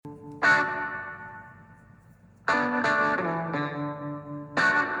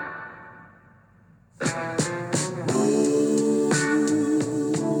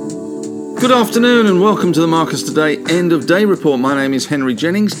Good afternoon and welcome to the Marcus Today End of Day Report. My name is Henry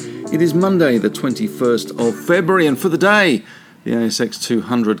Jennings. It is Monday the 21st of February and for the day the ASX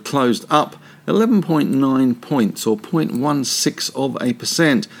 200 closed up 11.9 points or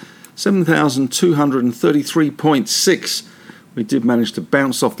 0.16%, 7,233.6. We did manage to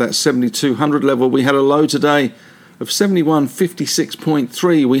bounce off that 7,200 level. We had a low today of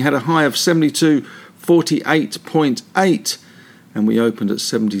 71.56.3. We had a high of 72.48.8. And we opened at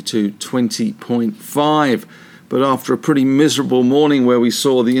 72.20.5. But after a pretty miserable morning where we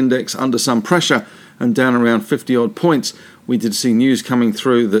saw the index under some pressure and down around 50-odd points, we did see news coming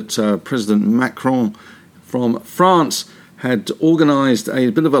through that President Macron from France had organised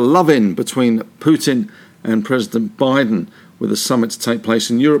a bit of a love-in between Putin and President Biden with a summit to take place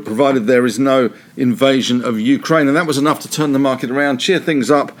in Europe, provided there is no invasion of Ukraine. And that was enough to turn the market around, cheer things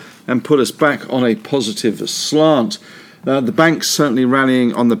up and put us back on a positive slant. The banks certainly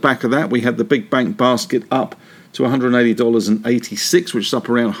rallying on the back of that. We had the big bank basket up to $180.86, which is up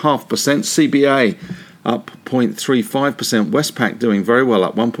around 0.5%. CBA up 0.35%. Westpac doing very well,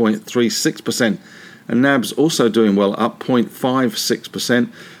 up 1.36%. And NAB's also doing well, up 0.56%.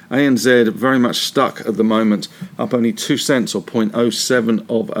 ANZ very much stuck at the moment, up only 2 cents or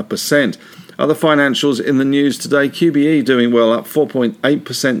 0.07%. Other financials in the news today. QBE doing well, up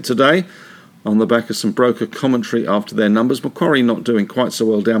 4.8% today, on the back of some broker commentary after their numbers. Macquarie not doing quite so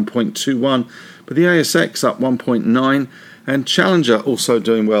well, down 0.21, but the ASX up 1.9, and Challenger also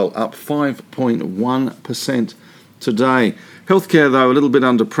doing well, up 5.1% today. Healthcare, though, a little bit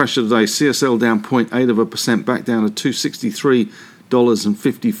under pressure today. CSL down 0.8%, back down to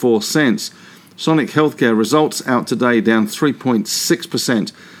 $263.54. Sonic Healthcare results out today, down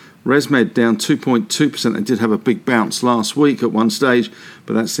 3.6%. ResMed down 2.2%. They did have a big bounce last week at one stage,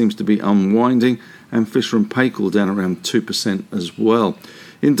 but that seems to be unwinding. And Fisher & Paykel down around 2% as well.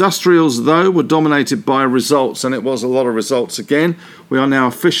 Industrials, though, were dominated by results, and it was a lot of results again. We are now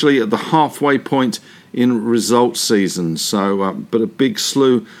officially at the halfway point in results season, but a big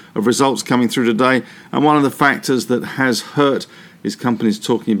slew of results coming through today. And one of the factors that has hurt is companies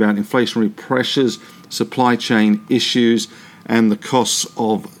talking about inflationary pressures, supply chain issues, and the costs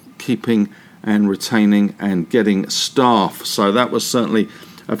of keeping and retaining and getting staff. So that was certainly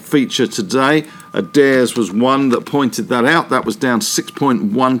a feature today. Adairs was one that pointed that out. That was down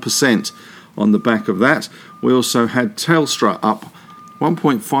 6.1% on the back of that. We also had Telstra up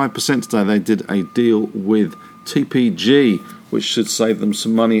 1.5% today. They did a deal with TPG, which should save them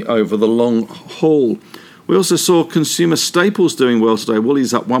some money over the long haul. We also saw consumer staples doing well today.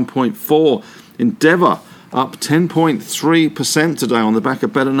 Woolies up 1.4%. Endeavour up 10.3% today on the back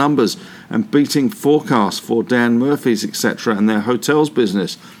of better numbers and beating forecasts for Dan Murphy's, etc., and their hotels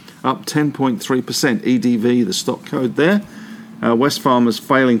business. Up 10.3%. EDV, the stock code there. Wesfarmers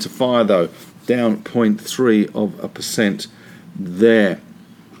failing to fire, though, down 0.3% there.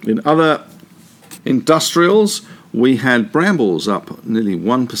 In other industrials, we had Brambles up nearly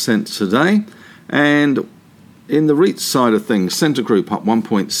 1% today. And in the REIT side of things, Scentre Group up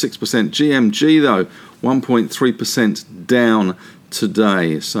 1.6%. GMG, though, 1.3% down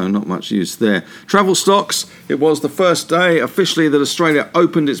today, so not much use there. Travel stocks, it was the first day officially that Australia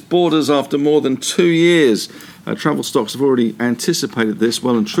opened its borders after more than 2 years. Travel stocks have already anticipated this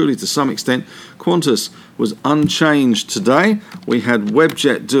well and truly to some extent. Qantas was unchanged today. We had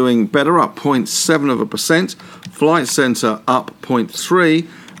Webjet doing better, up 0.7%. Flight Centre up 0.3%.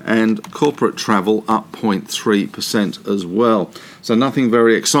 And corporate travel up 0.3% as well. So nothing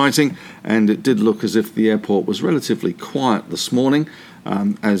very exciting, and it did look as if the airport was relatively quiet this morning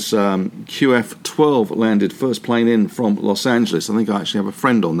as QF12 landed, first plane in from Los Angeles. I think I actually have a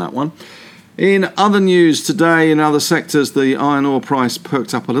friend on that one. In other news today, in other sectors, the iron ore price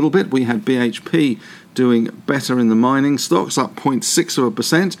perked up a little bit. We had BHP doing better in the mining stocks, up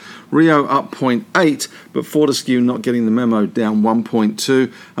 0.6%. Rio up 0.8%, but Fortescue not getting the memo, down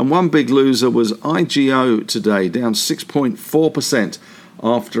 1.2%. And one big loser was IGO today, down 6.4%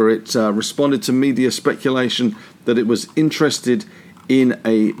 after it responded to media speculation that it was interested in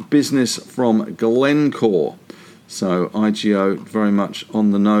a business from Glencore. So IGO very much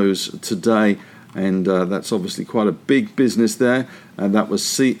on the nose today, and that's obviously quite a big business there. And that was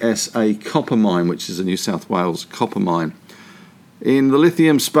CSA Copper Mine, which is a New South Wales copper mine. In the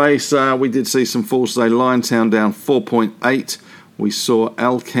lithium space, we did see some falls today. Liontown down 4.8%. We saw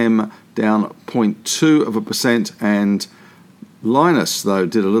Alchem down 0.2%, and Lynas, though,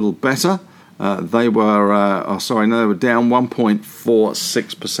 did a little better. They were down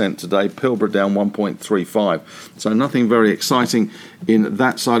 1.46% today. Pilbara down 1.35%. So nothing very exciting in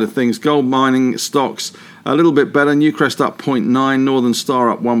that side of things. Gold mining stocks a little bit better. Newcrest up 0.9%, Northern Star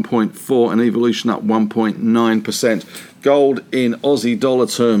up 1.4%, and Evolution up 1.9%. Gold in Aussie dollar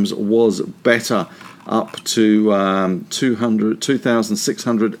terms was better, up to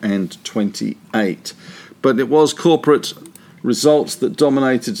 2,628. But it was corporate results that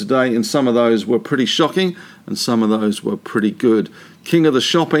dominated today, and some of those were pretty shocking and some of those were pretty good. King of the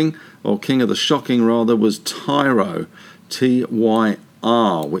shocking was Tyro,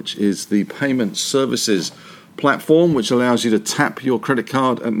 TYR, which is the payment services platform which allows you to tap your credit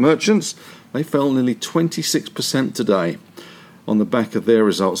card at merchants. They fell nearly 26% today on the back of their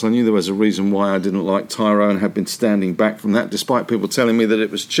results. I knew there was a reason why I didn't like Tyro and have been standing back from that, despite people telling me that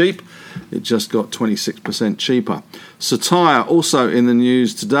it was cheap. It just got 26% cheaper. Cettire also in the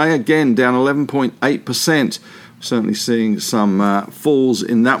news today, again down 11.8%. Certainly seeing some falls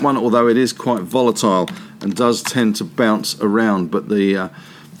in that one, although it is quite volatile and does tend to bounce around, but the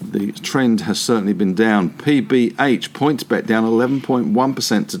trend has certainly been down. PBH, PointsBet, down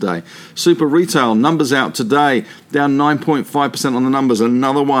 11.1% today. Super Retail, numbers out today, down 9.5% on the numbers.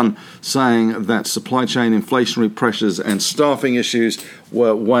 Another one saying that supply chain inflationary pressures and staffing issues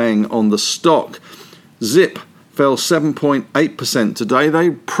were weighing on the stock. Zip fell 7.8% today. They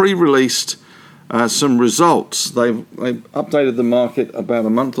pre-released some results. They've updated the market about a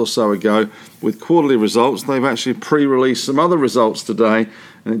month or so ago with quarterly results. They've actually pre-released some other results today,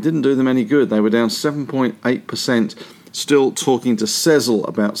 and it didn't do them any good. They were down 7.8%, still talking to Sezzle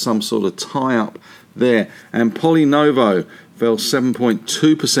about some sort of tie-up there. And PolyNovo fell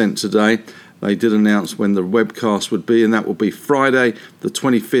 7.2% today. They did announce when the webcast would be, and that will be Friday, the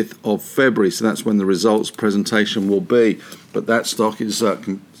 25th of February. So that's when the results presentation will be. But that stock is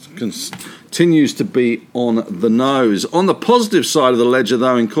continues to be on the nose. On the positive side of the ledger,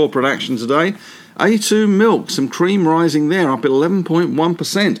 though, in corporate action today, A2 Milk, some cream rising there, up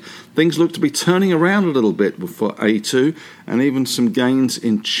 11.1%. Things look to be turning around a little bit for A2, and even some gains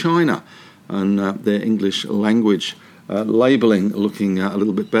in China and their English language labelling looking a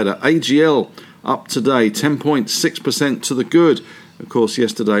little bit better. AGL up today, 10.6% to the good. Of course,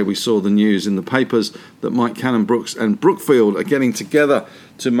 yesterday we saw the news in the papers that Mike Cannon-Brookes and Brookfield are getting together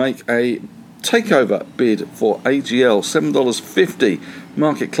to make a takeover bid for AGL, $7.50.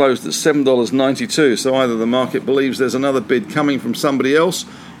 Market closed at $7.92. So either the market believes there's another bid coming from somebody else,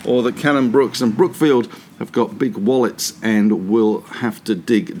 or that Cannon-Brookes and Brookfield have got big wallets and will have to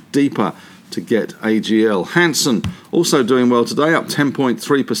dig deeper to get AGL. Hansen also doing well today, up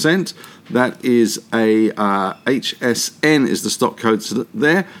 10.3%. That is a HSN is the stock code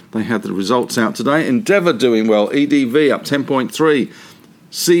there. They had the results out today. Endeavour doing well, EDV up 10.3%.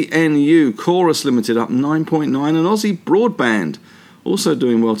 CNU, Chorus Limited up 9.9%, and Aussie Broadband also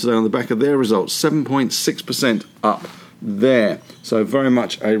doing well today on the back of their results, 7.6% up there. So very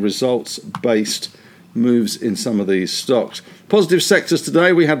much a results-based moves in some of these stocks. Positive sectors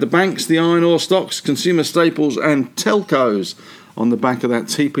today, we had the banks, the iron ore stocks, consumer staples and telcos on the back of that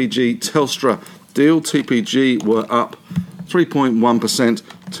TPG Telstra deal. TPG were up 3.1%.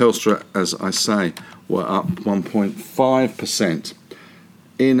 Telstra, as I say, were up 1.5%.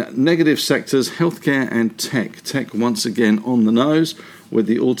 In negative sectors, healthcare and tech. Tech once again on the nose, with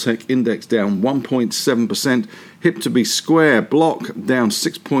the All-Tech Index down 1.7%. Hip to be square, Block down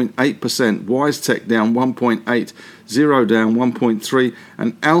 6.8%. WiseTech down 1.8%. Xero down 1.3%.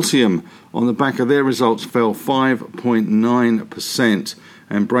 And Altium, on the back of their results, fell 5.9%.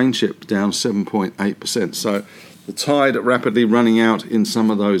 And BrainChip down 7.8%. So the tide rapidly running out in some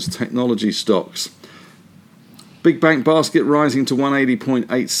of those technology stocks. Big bank basket rising to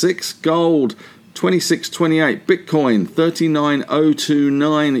 180.86. Gold 26.28. Bitcoin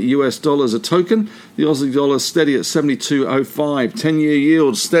 39.029 US dollars a token. The Aussie dollar steady at 72.05. 10-year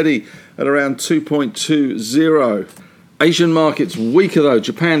yield steady at around 2.20. Asian markets weaker though.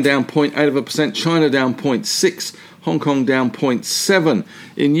 Japan down 0.8%. China down 0.6%. Hong Kong down 0.7%.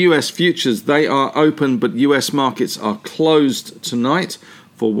 In US futures, they are open, but US markets are closed tonight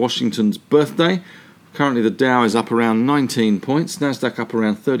for Washington's birthday. Currently the Dow is up around 19 points, Nasdaq up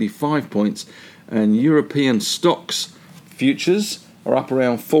around 35 points, and European stocks futures are up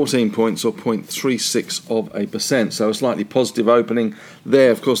around 14 points or 0.36%. So a slightly positive opening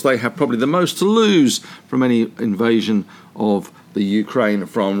there. Of course, they have probably the most to lose from any invasion of the Ukraine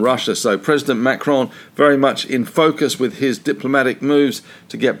from Russia. So President Macron very much in focus with his diplomatic moves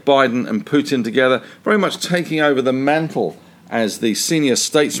to get Biden and Putin together, very much taking over the mantle as the senior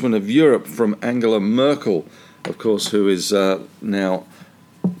statesman of Europe from Angela Merkel, of course, who is now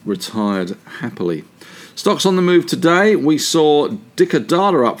retired happily. Stocks on the move today. We saw Dicker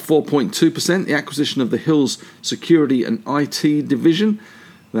Data up 4.2%, the acquisition of the Hills Security and IT division.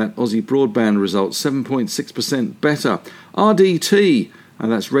 That Aussie broadband result 7.6% better. RDT,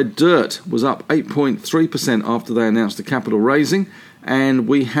 and that's Red Dirt, was up 8.3% after they announced a capital raising. And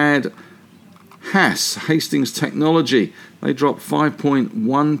we had Hastings Technology. They dropped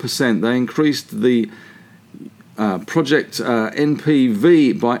 5.1%. They increased the project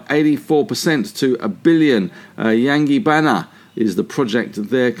NPV by 84% to $1 billion. Yangibana is the project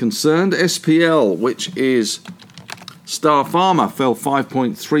they're concerned. SPL, which is Star Pharma, fell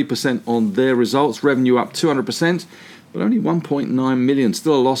 5.3% on their results. Revenue up 200%, but only 1.9 million.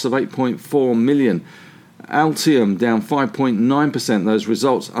 Still a loss of 8.4 million. Altium down 5.9%. Those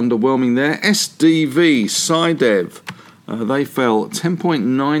results underwhelming there. SDV, SciDev, they fell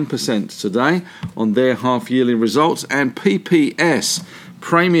 10.9% today on their half-yearly results. And PPS,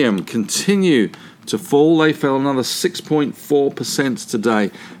 Premium, continue to fall. They fell another 6.4% today,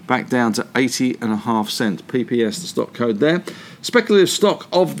 back down to 80.5 cents. PPS, the stock code there. Speculative stock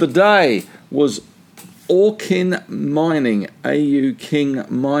of the day was Orkin Mining, AU King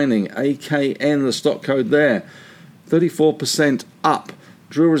Mining, AKN, the stock code there. 34% up.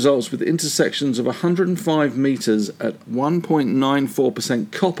 Drill results with intersections of 105 metres at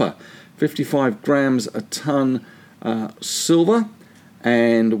 1.94% copper, 55 grams a tonne silver.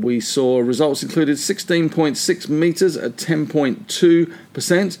 And we saw results included 16.6 metres at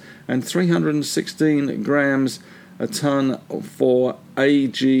 10.2% and 316 grams a tonne for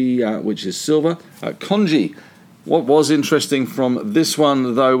AG, which is silver. Conji. What was interesting from this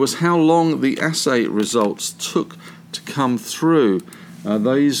one, though, was how long the assay results took to come through.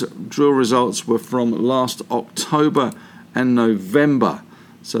 These drill results were from last October and November.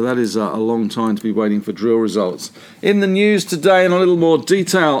 So that is a long time to be waiting for drill results. In the news today, in a little more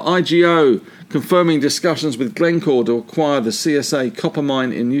detail, IGO confirming discussions with Glencore to acquire the CSA copper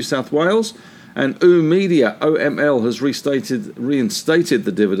mine in New South Wales. And Media, OML, has reinstated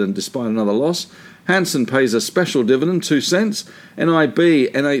the dividend despite another loss. Hansen pays a special dividend, 2 cents. NIB,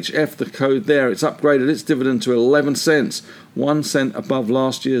 NHF, the code there, it's upgraded its dividend to 11 cents, 1 cent above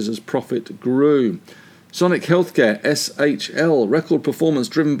last year's as profit grew. Sonic Healthcare, SHL, record performance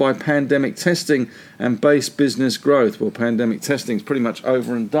driven by pandemic testing and base business growth. Well, pandemic testing is pretty much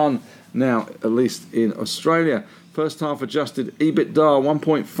over and done now, at least in Australia. First half adjusted EBITDA,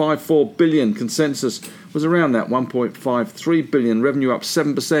 1.54 billion. Consensus was around that, 1.53 billion. Revenue up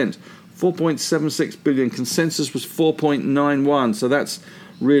 7%, 4.76 billion. Consensus was 4.91. So that's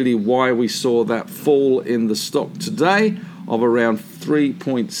really why we saw that fall in the stock today of around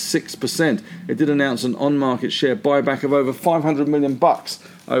 3.6%. It did announce an on-market share buyback of over $500 million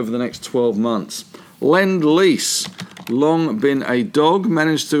over the next 12 months. Lend-Lease, long been a dog,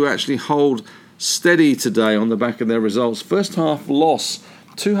 managed to actually hold steady today on the back of their results. First half loss,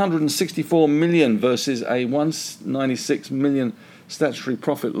 264 million versus a 196 million statutory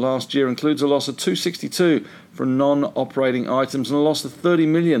profit last year. Includes a loss of 262 from non-operating items and a loss of 30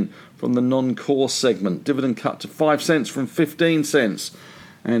 million from the non-core segment. Dividend cut to 5 cents from 15 cents.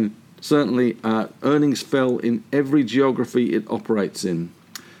 And certainly earnings fell in every geography it operates in.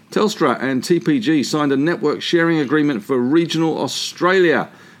 Telstra and TPG signed a network sharing agreement for regional Australia.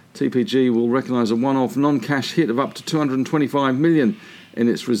 TPG will recognise a one-off non-cash hit of up to 225 million in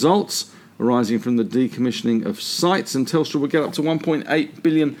its results, arising from the decommissioning of sites, and Telstra will get up to 1.8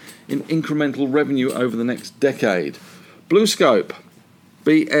 billion in incremental revenue over the next decade. BlueScope,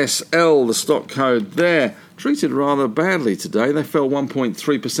 BSL, the stock code there, treated rather badly today. They fell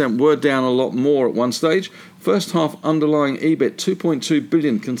 1.3%, were down a lot more at one stage. First half underlying EBIT, 2.2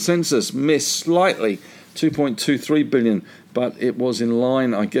 billion. Consensus missed slightly, 2.23 billion, but it was in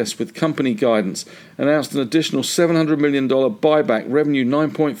line, I guess, with company guidance. Announced an additional $700 million buyback, revenue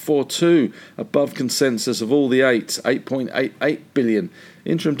 9.42, above consensus of all the 8.88 billion.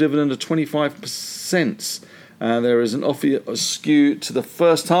 Interim dividend of 25 cents. There is an offer skew to the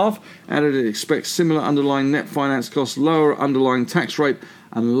first half, and it expects similar underlying net finance costs, lower underlying tax rate,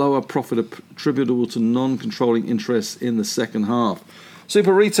 and lower profit attributable to non-controlling interests in the second half.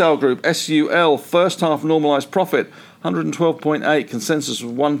 Super Retail Group, SUL, first half normalised profit, 112.8, consensus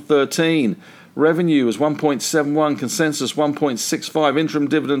was 113. Revenue was 1.71, consensus 1.65, interim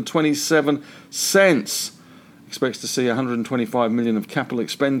dividend 27 cents. Expects to see 125 million of capital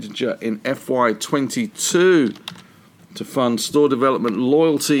expenditure in FY22 to fund store development,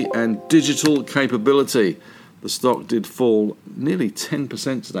 loyalty and digital capability. The stock did fall nearly 10%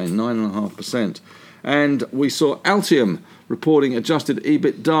 today, 9.5%. And we saw Altium reporting adjusted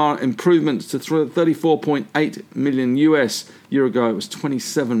EBITDA improvements to 34.8 million US. A year ago it was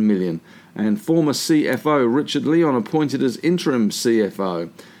 27 million. And former CFO Richard Leon appointed as interim CFO.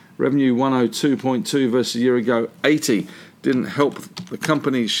 Revenue 102.2 versus a year ago 80. Didn't help the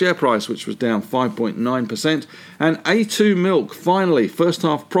company's share price, which was down 5.9%. And A2 Milk, finally, first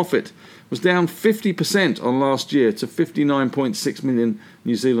half profit was down 50% on last year to 59.6 million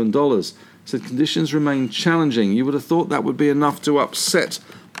New Zealand dollars. So conditions remain challenging. You would have thought that would be enough to upset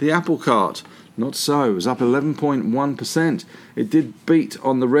the apple cart. Not so. It was up 11.1%. It did beat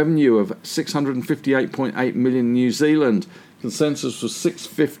on the revenue of 658.8 million New Zealand. Consensus was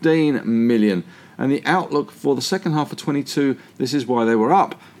 615 million. And the outlook for the second half of 22, this is why they were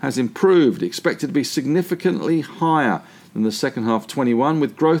up, has improved. Expected to be significantly higher than the second half of 21,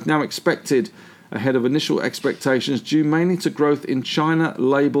 with growth now expected ahead of initial expectations due mainly to growth in China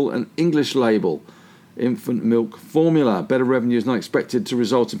label and English label infant milk formula. Better revenue is not expected to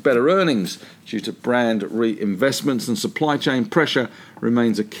result in better earnings due to brand reinvestments, and supply chain pressure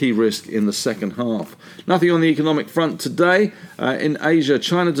remains a key risk in the second half. Nothing on the economic front today. In Asia,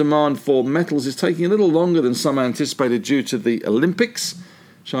 China demand for metals is taking a little longer than some anticipated due to the Olympics.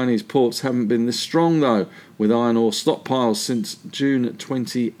 Chinese ports haven't been this strong, though, with iron ore stockpiles since June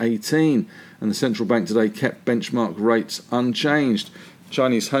 2018. And the central bank today kept benchmark rates unchanged.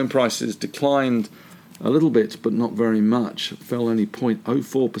 Chinese home prices declined a little bit, but not very much. Fell only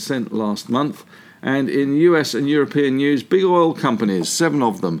 0.04% last month. And in US and European news, big oil companies, 7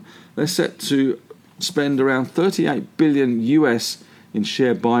 of them, they're set to spend around 38 billion US in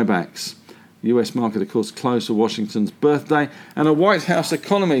share buybacks. The US market, of course, closed for Washington's birthday. And a White House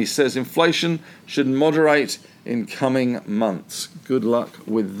economy says inflation should moderate in coming months. Good luck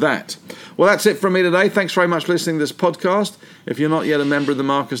with that. Well, that's it from me today. Thanks very much for listening to this podcast. If you're not yet a member of the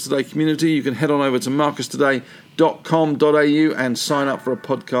Marcus Today community, you can head on over to marcustoday.com.au and sign up for a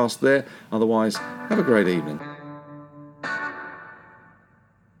podcast there. Otherwise, have a great evening.